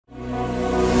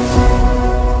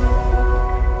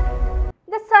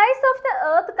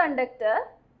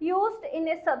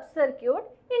sub-circuit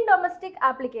in domestic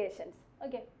applications.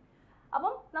 Okay.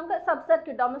 അപ്പം നമുക്ക്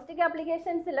sub domestic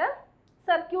ആപ്ലിക്കേഷൻസിൽ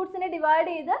സർക്യൂട്ട്സിനെ divide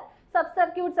ചെയ്ത് സബ്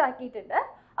സർക്യൂട്ട്സ് ആക്കിയിട്ടുണ്ട്.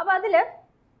 അപ്പോൾ അതിൽ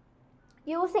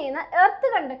യൂസ് ചെയ്യുന്ന എർത്ത്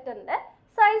കണ്ടക്ടറിൻ്റെ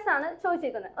സൈസ് ആണ്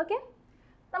ചോദിച്ചിരിക്കുന്നത്. ഓക്കെ,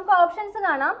 നമുക്ക് ഓപ്ഷൻസ്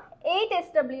കാണാം. 8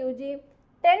 SWG,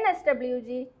 10 SWG,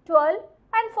 12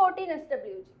 and 14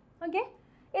 SWG. Okay,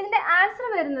 ഇതിൻ്റെ ആൻസർ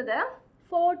വരുന്നത്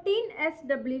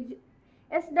 14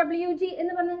 SWG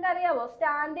എന്ന് പറഞ്ഞാൽ നിങ്ങൾക്ക് അറിയാവോ,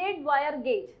 സ്റ്റാൻഡേർഡ് വയർ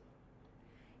ഗേജ്.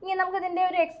 ഇനി നമുക്ക് ഇതിൻ്റെ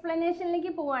ഒരു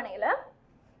എക്സ്പ്ലനേഷനിലേക്ക് പോവുകയാണെങ്കിൽ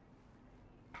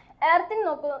എർത്തിങ്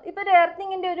നോക്കൂ. ഇപ്പോൾ ഒരു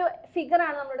എർത്തിങ്ങിൻ്റെ ഒരു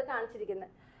ഫിഗറാണ് നമ്മളോട് കാണിച്ചിരിക്കുന്നത്.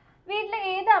 വീട്ടിലെ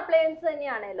ഏത് അപ്ലയൻസ്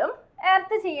തന്നെയാണേലും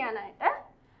എർത്ത് ചെയ്യാനായിട്ട്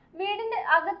വീടിൻ്റെ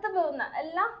അകത്ത് പോകുന്ന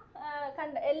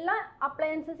എല്ലാ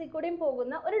അപ്ലയൻസസിൽ കൂടിയും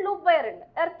പോകുന്ന ഒരു ലൂപ്പ് വയർ ഉണ്ട്,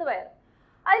 എർത്ത് വയർ.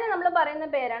 അതിന് നമ്മൾ പറയുന്ന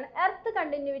പേരാണ് എർത്ത്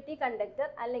കണ്ടിന്യൂറ്റി കണ്ടക്ടർ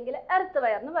അല്ലെങ്കിൽ എർത്ത്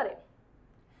വയർ എന്ന് പറയും.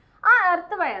 ആ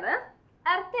എർത്ത് വയർ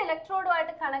എർത്ത്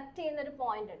ഇലക്ട്രോഡുമായിട്ട് കണക്ട് ചെയ്യുന്ന ഒരു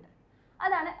പോയിന്റ് ഉണ്ട്,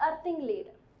 അതാണ് എർത്തിങ്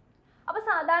ലീഡ്. അപ്പോൾ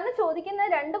സാധാരണ ചോദിക്കുന്ന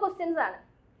 2 ക്വസ്റ്റ്യൻസ് ആണ്.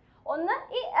 ഒന്ന്,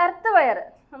 ഈ എർത്ത് വയർ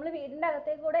നമ്മൾ വീടിൻ്റെ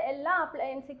അകത്തേക്ക് കൂടെ എല്ലാ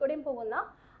അപ്ലയൻസിൽ കൂടെയും പോകുന്ന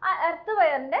ആ എർത്ത്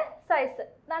വയറിൻ്റെ സൈസ്,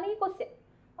 ഇതാണ് ഈ ക്വസ്റ്റ്യൻ.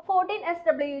 14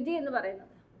 SWG എന്ന്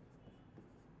പറയുന്നത്.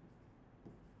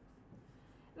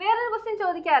 വേറൊരു ക്വസ്റ്റ്യൻ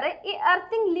ചോദിക്കാറ്, ഈ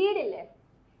എർത്തിങ് ലീഡില്ലേ,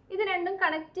 ഇത് രണ്ടും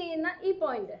കണക്ട് ചെയ്യുന്ന ഈ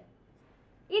പോയിന്റ്,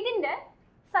 ഇതിൻ്റെ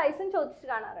സൈസും ചോദിച്ചിട്ട്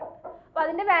കാണാറുണ്ട്. അപ്പോൾ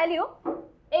അതിൻ്റെ വാല്യൂ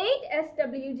 8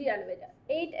 SWG ആണ് വരിക.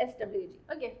 8 SWG.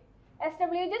 Okay,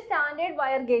 SWG standard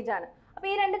wire gauge ആണ്. അപ്പോൾ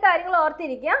ഈ 2 കാര്യങ്ങൾ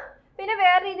ഓർത്തിരിക്കുക. പിന്നെ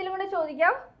വേറെ രീതിയിലും കൂടെ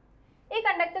ചോദിക്കാം. ഈ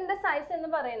കണ്ടക്ടറിൻ്റെ സൈസ് എന്ന്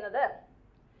പറയുന്നത്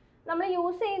നമ്മൾ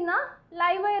യൂസ് ചെയ്യുന്ന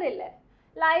ലൈവ് വയർ ഇല്ലേ,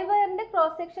 ലൈവ് വയറിൻ്റെ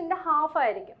ക്രോസ് സെക്ഷൻ്റെ ഹാഫ്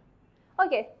ആയിരിക്കും.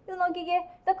 ഓക്കെ, ഇത് നോക്കിക്കേ.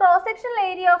 The cross sectional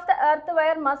area of the earth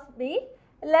wire must be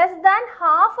less than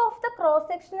half of the cross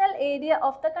sectional area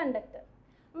of the conductor.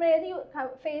 നമ്മൾ ഏത്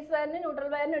ഫേസ് വയറിന് ന്യൂട്രൽ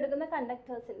വയറിന് എടുക്കുന്ന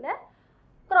കണ്ടക്ടേഴ്സിൻ്റെ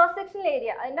ക്രോസ് സെക്ഷണൽ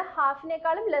ഏരിയ അതിൻ്റെ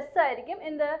ഹാഫിനേക്കാളും ലെസ് ആയിരിക്കും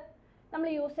എന്ത് നമ്മൾ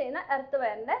യൂസ് ചെയ്യുന്ന എർത്ത്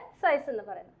വയറിൻ്റെ സൈസ് എന്ന്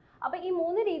പറയുന്നത്. അപ്പോൾ ഈ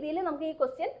 3 രീതിയിൽ നമുക്ക് ഈ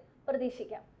ക്വസ്റ്റ്യൻ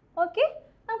പ്രതീക്ഷിക്കാം. ഓക്കെ,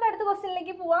 നമുക്ക് അടുത്ത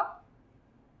ക്വസ്റ്റ്യനിലേക്ക് പോവാം.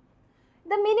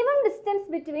 The minimum distance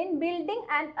between building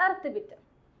and earth bit.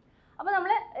 അപ്പോൾ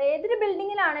നമ്മൾ ഏതൊരു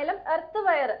ബിൽഡിങ്ങിലാണെങ്കിലും എർത്ത്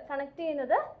വയർ കണക്ട്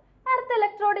ചെയ്യുന്നത് എർത്ത്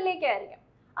ഇലക്ട്രോഡിലേക്കായിരിക്കും.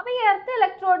 അപ്പോൾ ഈ എർത്ത്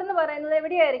ഇലക്ട്രോഡ് എന്ന് പറയുന്നത്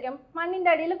എവിടെയായിരിക്കും? മണ്ണിൻ്റെ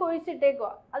അടിയിൽ കുഴിച്ചിട്ടേക്കുക.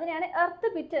 അതിനെയാണ് എർത്ത്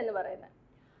ബിറ്റ് എന്ന് പറയുന്നത്.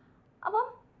 അപ്പം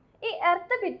ഈ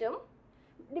എർത്ത് ബിറ്റും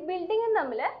ബിൽഡിങ്ങും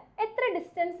തമ്മിൽ എത്ര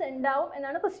ഡിസ്റ്റൻസ് ഉണ്ടാവും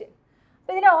എന്നാണ് ക്വസ്റ്റ്യൻ.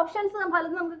 അപ്പോൾ ഇതിൻ്റെ ഓപ്ഷൻസ്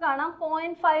പലതും നമുക്ക് കാണാം.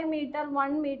 0.5 മീറ്റർ,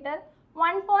 1 മീറ്റർ,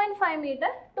 1.5 മീറ്റർ,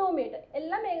 2 മീറ്റർ,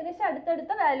 എല്ലാം ഏകദേശം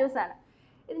അടുത്തടുത്ത വാല്യൂസ് ആണ്.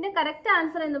 ഇതിൻ്റെ കറക്റ്റ്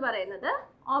ആൻസർ എന്ന് പറയുന്നത്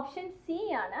ഓപ്ഷൻ സി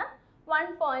ആണ്,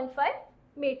 1.5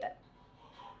 മീറ്റർ.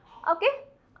 ഓക്കെ,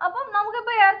 അപ്പം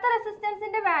നമുക്കിപ്പോൾ എർത്ത്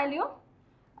റെസിസ്റ്റൻസിൻ്റെ വാല്യൂ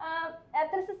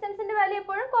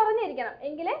എപ്പോഴും കുറഞ്ഞിരിക്കണം,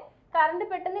 എങ്കിലേ കറണ്ട്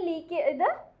പെട്ടെന്ന് ഇത്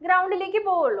ഗ്രൗണ്ടിലേക്ക്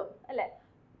പോവുള്ളൂ അല്ലേ.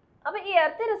 അപ്പോൾ ഈ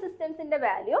എർത്ത് റെസിസ്റ്റൻസിൻ്റെ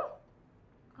വാല്യൂ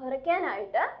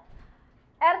കുറയ്ക്കാനായിട്ട്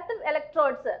earth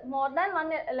electrodes, more than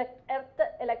 1 earth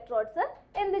electrodes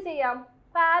എന്ത് ചെയ്യാം?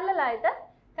 പാരലലായിട്ട്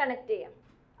കണക്ട് ചെയ്യാം.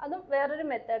 അതും വേറൊരു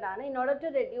മെത്തേഡാണ്, in order to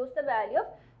reduce the value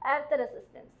of earth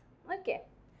resistance. Okay,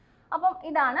 അപ്പം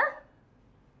ഇതാണ്.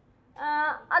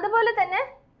 അതുപോലെ തന്നെ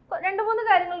 2-3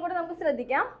 കാര്യങ്ങൾ കൂടെ നമുക്ക്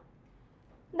ശ്രദ്ധിക്കാം.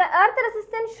 The earth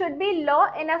resistance should be low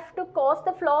enough to cause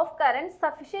the flow of current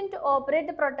sufficient to operate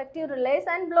the protective relays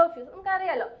and blow fuse.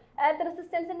 നമുക്കറിയാലോ earth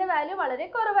റെസിസ്റ്റൻസിൻ്റെ value വളരെ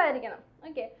കുറവായിരിക്കണം.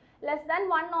 ഓക്കെ, ലെസ് ദാൻ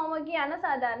 1 ohm ഒക്കെയാണ്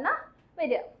സാധാരണ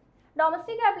വരിക.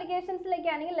 ഡൊമസ്റ്റിക്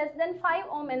ആപ്ലിക്കേഷൻസിലേക്കാണെങ്കിൽ ലെസ് ദാൻ 5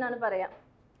 ohm എന്നാണ് പറയാം.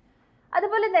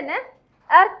 അതുപോലെ തന്നെ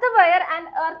earth wire and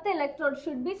earth electrode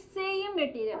should be same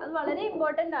material. അത് വളരെ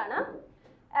ഇമ്പോർട്ടൻ്റ് ആണ്.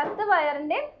 എർത്ത്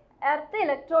വയറിൻ്റെയും എർത്ത്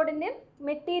ഇലക്ട്രോഡിൻ്റെയും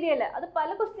മെറ്റീരിയൽ അത് പല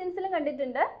ക്വസ്റ്റ്യൻസിലും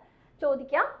കണ്ടിട്ടുണ്ട്,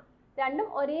 ചോദിക്കാം. രണ്ടും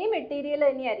ഒരേ മെറ്റീരിയൽ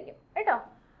തന്നെയായിരിക്കും കേട്ടോ.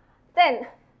 ദെൻ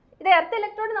ഇത് എർത്ത്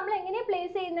ഇലക്ട്രോഡ് നമ്മൾ എങ്ങനെയാണ്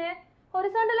പ്ലേസ് ചെയ്യുന്നത്?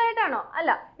 ഹൊറിസോണ്ടലായിട്ടാണോ?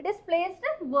 അല്ല, ഇറ്റ് ഈസ്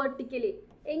പ്ലേസ്ഡ് വെർട്ടിക്കലി.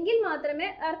 എങ്കിൽ മാത്രമേ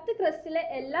എർത്ത് ക്രസ്റ്റിലെ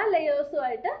എല്ലാ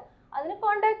ലെയേഴ്സുമായിട്ട് അതിന്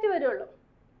കോണ്ടാക്റ്റ് വരുള്ളൂ.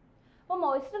 അപ്പോൾ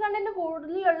മോയ്സ്ചർ കണ്ടന്റ്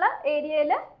കൂടുതലുള്ള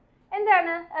ഏരിയയിൽ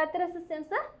എന്താണ് എർത്ത്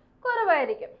റെസിസ്റ്റൻസ്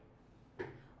കുറവായിരിക്കും.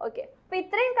 ഓക്കെ, അപ്പോൾ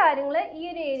ഇത്രയും കാര്യങ്ങൾ ഈ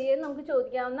ഒരു ഏരിയയിൽ നമുക്ക്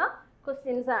ചോദിക്കാവുന്ന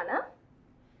ക്വസ്റ്റ്യൻസ് ആണ്.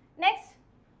 Next,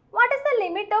 what is the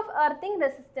limit of earthing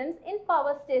resistance in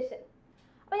power station?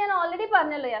 അപ്പോൾ ഞാൻ ഓൾറെഡി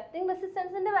പറഞ്ഞല്ലോ എർത്തിങ്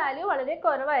റെസിസ്റ്റൻസിൻ്റെ വാല്യൂ വളരെ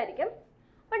കുറവായിരിക്കും.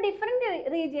 അപ്പോൾ different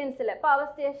റീജിയൻസിൽ, power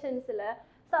സ്റ്റേഷൻസിൽ,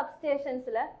 sub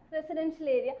സ്റ്റേഷൻസിൽ, residential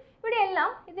area,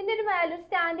 ഇവിടെയെല്ലാം ഇതിൻ്റെ ഒരു വാല്യൂ,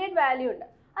 സ്റ്റാൻഡേർഡ് വാല്യൂ ഉണ്ട്.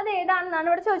 അത് ഏതാണെന്നാണ്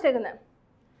ഇവിടെ ചോദിച്ചേക്കുന്നത്.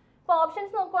 ഇപ്പോൾ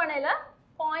ഓപ്ഷൻസ് നോക്കുവാണെങ്കിൽ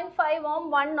 0.5 ohm,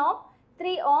 1 ohm,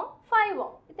 3 ohm, 5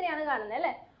 ohm, ഇത്രയാണ് കാണുന്നത്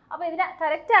അല്ലേ. അപ്പോൾ ഇതിൻ്റെ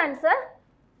കറക്റ്റ് ആൻസർ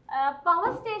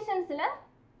പവർ സ്റ്റേഷൻസിൽ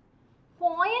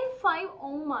 0.5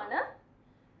 ohm ആണ്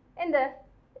എന്ത്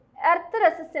എർത്ത്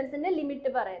റെസിസ്റ്റൻസിൻ്റെ ലിമിറ്റ്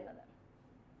പറയുന്നത്.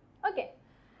 ഓക്കെ,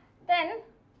 ദെൻ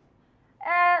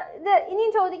ഇത്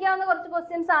ഇനിയും ചോദിക്കാവുന്ന കുറച്ച്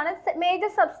ക്വസ്റ്റ്യൻസ് ആണ്.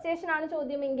 മേജർ സബ്സ്റ്റേഷൻ ആണ്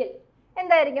ചോദ്യമെങ്കിൽ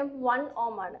എന്തായിരിക്കും? 1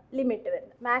 ohm ആണ് ലിമിറ്റ്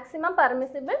വരുന്നത്, മാക്സിമം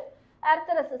പെർമിസിബിൾ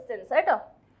എർത്ത് റെസിസ്റ്റൻസ് കേട്ടോ.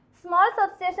 സ്മോൾ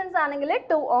സബ്സ്റ്റേഷൻസ് ആണെങ്കിൽ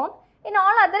 2 ohm. In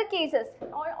all other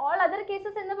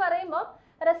cases എന്ന് പറയുമ്പോൾ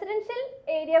റെസിഡൻഷ്യൽ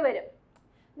ഏരിയ വരും.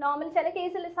 നോർമൽ ചില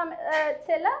കേസിൽ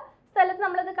ചില സ്ഥലത്ത്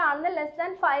നമ്മളിത് കാണുന്നത് ലെസ്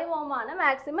ദാൻ 5 ohm ആണ്,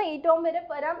 മാക്സിമം 8 ohm വരെ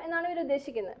വരാം എന്നാണ് ഇവർ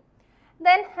ഉദ്ദേശിക്കുന്നത്.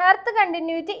 Then earth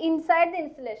continuity inside the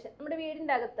installation, നമ്മുടെ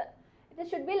വീടിൻ്റെ അകത്ത് it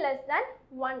should be less than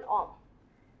 1 ohm.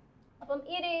 അപ്പം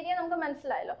ഈ ഒരു ഏരിയ നമുക്ക്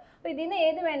മനസ്സിലായല്ലോ. അപ്പോൾ ഇതിൽ നിന്ന്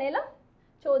ഏത് വേണേലും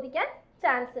ചോദിക്കാൻ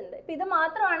ചാൻസ് ഉണ്ട്. ഇപ്പം ഇത്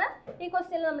മാത്രമാണ് ഈ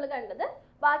ക്വസ്റ്റ്യനിൽ നമ്മൾ കണ്ടത്,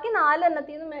 ബാക്കി 4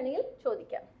 എണ്ണത്തിൽ നിന്നും വേണമെങ്കിൽ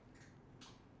ചോദിക്കാം.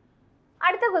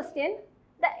 അടുത്ത question,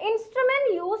 the instrument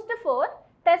used for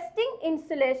testing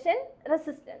insulation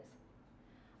resistance.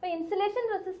 അപ്പോൾ ഇൻസുലേഷൻ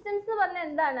റെസിസ്റ്റൻസ് എന്ന് പറഞ്ഞാൽ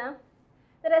എന്താണ്?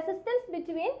 The resistance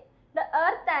between the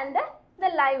earth and the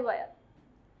live wire.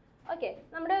 Okay,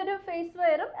 നമ്മുടെ ഒരു ഫേസ്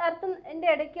വയറും എർത്തിൻ്റെ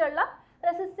ഇടയ്ക്കുള്ള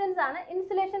റെസിസ്റ്റൻസ് ആണ്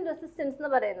ഇൻസുലേഷൻ റെസിസ്റ്റൻസ്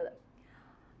എന്ന് പറയുന്നത്.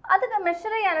 അത്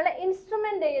മെഷർ ചെയ്യാനുള്ള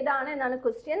ഇൻസ്ട്രുമെന്റ് ഏതാണ് എന്നാണ്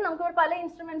ക്വസ്റ്റ്യൻ. നമുക്കിവിടെ പല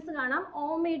ഇൻസ്ട്രുമെന്റ്സ് കാണാം.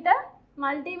 Ohmmeter,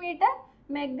 multimeter,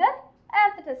 megger,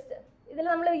 earth test. ഇതിൽ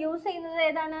നമ്മൾ യൂസ് ചെയ്യുന്നത്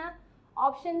ഏതാണ്?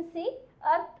 ഓപ്ഷൻ സി,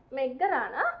 എർത്ത് മെഗർ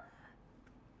ആണ്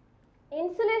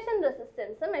ഇൻസുലേഷൻ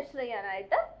റെസിസ്റ്റൻസ് മെഷർ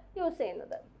ചെയ്യാനായിട്ട് യൂസ്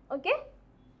ചെയ്യുന്നത്. ഓക്കെ,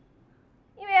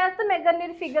 ഈ എർത്ത് മെഗറിൻ്റെ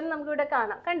ഒരു ഫിഗർ നമുക്കിവിടെ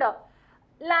കാണാം. കണ്ടോ?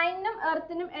 ലൈനിനും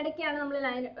എർത്തിനും ഇടയ്ക്കാണ് നമ്മൾ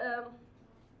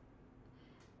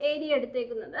ഏരിയ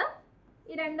എടുത്തേക്കുന്നത്.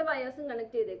 ഈ 2 വയേഴ്സും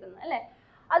കണക്ട് ചെയ്തേക്കുന്നത് അല്ലേ?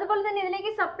 അതുപോലെ തന്നെ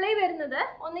ഇതിലേക്ക് സപ്ലൈ വരുന്നത്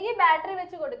ഒന്നുകിൽ ബാറ്ററി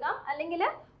വെച്ച് കൊടുക്കാം, അല്ലെങ്കിൽ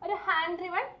ഒരു ഹാൻഡ്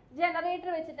ഡ്രിവൺ ജനറേറ്റർ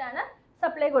വെച്ചിട്ടാണ്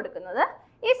സപ്ലൈ കൊടുക്കുന്നത്.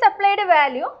 ഈ സപ്ലൈയുടെ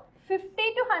വാല്യൂ 50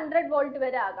 to 100 വോൾട്ട്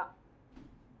വരെ ആകാം.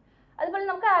 അതുപോലെ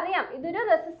നമുക്ക് അറിയാം ഇതൊരു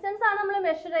റെസിസ്റ്റൻസ് ആണ് നമ്മൾ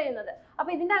മെഷർ ചെയ്യുന്നത്.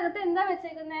 അപ്പോൾ ഇതിൻ്റെ അകത്ത് എന്താ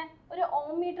വെച്ചേക്കുന്നത്? ഒരു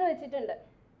ഓമീറ്റർ വെച്ചിട്ടുണ്ട്.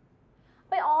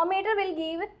 അപ്പോൾ ohmmeter will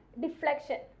give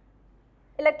deflection,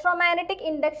 electromagnetic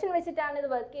induction വെച്ചിട്ടാണ് ഇത്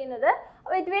വർക്ക് ചെയ്യുന്നത്.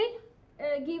 അപ്പോൾ ഇറ്റ് വിൽ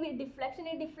ഗീവ് ഡിഫ്ലക്ഷൻ.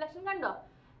 ഈ ഡിഫ്ലക്ഷൻ കണ്ടോ?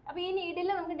 അപ്പോൾ ഈ നീഡിൽ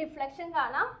നമുക്ക് ഡിഫ്ലക്ഷൻ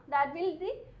കാണാം. That will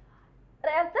the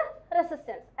earth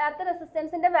resistance. Earth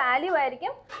റെസിസ്റ്റൻസിൻ്റെ value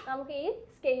ആയിരിക്കും നമുക്ക് ഈ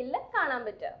സ്കെയിലിൽ കാണാൻ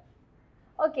പറ്റുക.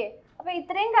 ഓക്കെ, അപ്പോൾ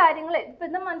ഇത്രയും കാര്യങ്ങൾ ഇപ്പം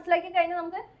ഇത് മനസ്സിലാക്കി കഴിഞ്ഞാൽ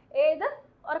നമുക്ക് ഏത്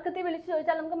ഉറക്കത്തിൽ വിളിച്ച്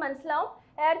ചോദിച്ചാൽ നമുക്ക് മനസ്സിലാവും.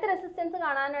 എർത്ത് റെസിസ്റ്റൻസ്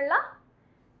കാണാനുള്ള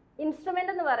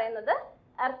ഇൻസ്ട്രുമെൻ്റ് എന്ന് പറയുന്നത്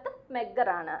എർത്ത് മെഗർ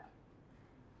ആണ്.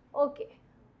 ഓക്കെ,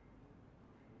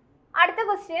 അടുത്ത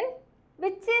question,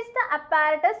 which is the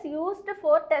apparatus used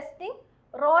for testing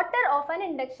rotor of an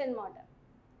induction motor.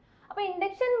 അപ്പോൾ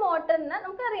ഇൻഡക്ഷൻ മോട്ടറിന്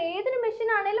നമുക്കറിയാം ഏതൊരു മെഷീൻ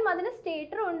ആണെങ്കിലും അതിന്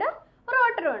സ്റ്റേറ്ററും ഉണ്ട്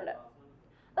റോട്ടറും ഉണ്ട്.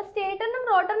 അപ്പോൾ സ്റ്റേറ്ററിനും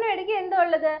റോട്ടറിനും ഇടയ്ക്ക് എന്താ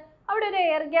ഉള്ളത്? അവിടെ ഒരു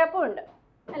എയർ ഗ്യാപ്പും ഉണ്ട്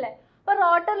അല്ലേ? അപ്പോൾ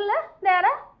റോട്ടറിൽ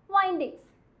വേറെ വൈൻഡിങ്സ്.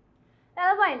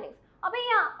 അപ്പോൾ ഈ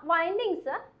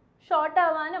വൈൻഡിങ്സ് ഷോർട്ട്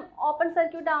ആവാനും ഓപ്പൺ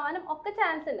സർക്യൂട്ട് ആവാനും ഒക്കെ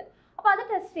ചാൻസ് ഉണ്ട്. അപ്പോൾ അത്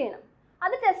ടെസ്റ്റ് ചെയ്യണം.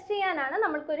 അത് ടെസ്റ്റ് ചെയ്യാനാണ്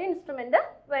നമ്മൾക്കൊരു ഇൻസ്ട്രുമെൻ്റ്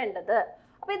വേണ്ടത്.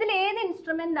 അപ്പോൾ ഇതിൽ ഏത്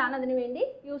ഇൻസ്ട്രുമെൻ്റ് ആണ് അതിന് വേണ്ടി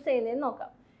യൂസ് ചെയ്യുന്നതെന്ന്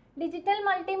നോക്കാം. ഡിജിറ്റൽ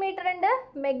മൾട്ടിമീറ്റർ ഉണ്ട്,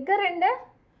 മെഗർ ഉണ്ട്,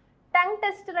 ടങ്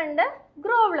ടെസ്റ്റർ ഉണ്ട്,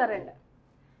 ഗ്രോവ്ലർ ഉണ്ട്.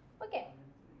 ഓക്കെ,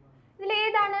 ഇതിൽ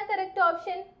ഏതാണ് കറക്റ്റ്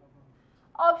ഓപ്ഷൻ?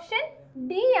 ഓപ്ഷൻ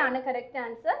ഡി ആണ് കറക്റ്റ്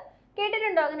ആൻസർ.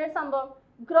 കേട്ടിട്ടുണ്ടോ അങ്ങനെ ഒരു സംഭവം?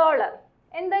 ഗ്രോളർ.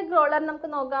 എന്താ ഗ്രോളർ? നമുക്ക്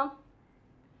നോക്കാം.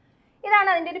 ഇതാണ്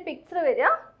അതിൻ്റെ ഒരു പിക്ചർ വരിക.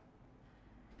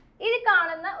 ഇത്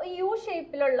കാണുന്ന യു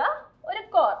ഷേപ്പിലുള്ള ഒരു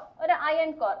കോർ, ഒരു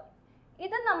അയൺ കോർ.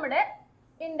 ഇത് നമ്മുടെ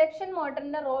ഇൻഡക്ഷൻ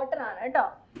മോട്ടറിൻ്റെ റോട്ടറാണ് കേട്ടോ.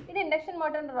 ഇത് ഇൻഡക്ഷൻ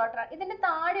മോട്ടറിൻ്റെ റോട്ടറാണ്. ഇതിൻ്റെ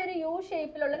താഴെ ഒരു യു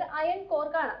ഷേപ്പിലുള്ളൊരു അയൺ കോർ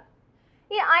കാണാം.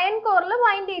 ഈ അയൺ കോറിൽ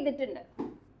വൈൻഡ് ചെയ്തിട്ടുണ്ട്.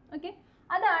 ഓക്കെ,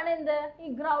 അതാണ് എന്ത്? ഈ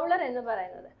ഗ്രൗളർ എന്ന്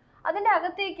പറയുന്നത്. അതിൻ്റെ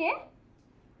അകത്തേക്ക്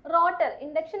rotor,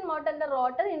 induction മോട്ടറിൻ്റെ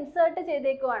rotor insert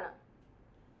ചെയ്തേക്കുവാണ്.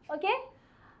 Okay,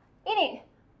 ഇനി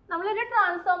നമ്മളൊരു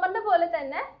ട്രാൻസ്ഫോമറിൻ്റെ പോലെ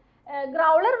തന്നെ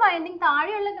ഗ്രൗളർ വൈൻഡിങ്,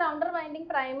 താഴെയുള്ള ഗ്രൗണ്ടർ വൈൻഡിങ്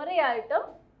പ്രൈമറി ആയിട്ടും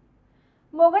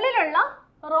മുകളിലുള്ള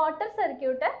റോട്ടർ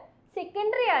സർക്യൂട്ട്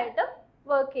സെക്കൻഡറി ആയിട്ടും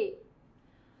വർക്ക് ചെയ്യും.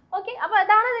 ഓക്കെ, അപ്പോൾ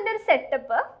അതാണ് ഇതിൻ്റെ ഒരു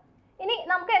സെറ്റപ്പ്. ഇനി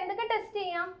നമുക്ക് എന്തൊക്കെ ടെസ്റ്റ്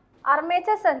ചെയ്യാം?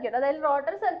 അർമേച്ചർ സർക്യൂട്ട്, അതായത്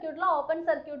റോട്ടർ സർക്യൂട്ടിലോ ഓപ്പൺ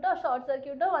സർക്യൂട്ടോ ഷോർട്ട്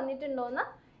സർക്യൂട്ടോ വന്നിട്ടുണ്ടോ എന്ന്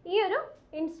ഈ ഒരു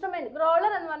ഇൻസ്ട്രുമെൻറ്റ്,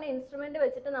 ഗ്രോളർ എന്ന് പറഞ്ഞ ഇൻസ്ട്രുമെൻറ്റ്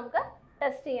വെച്ചിട്ട് നമുക്ക്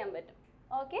ടെസ്റ്റ് ചെയ്യാൻ പറ്റും.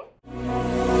 ഓക്കെ.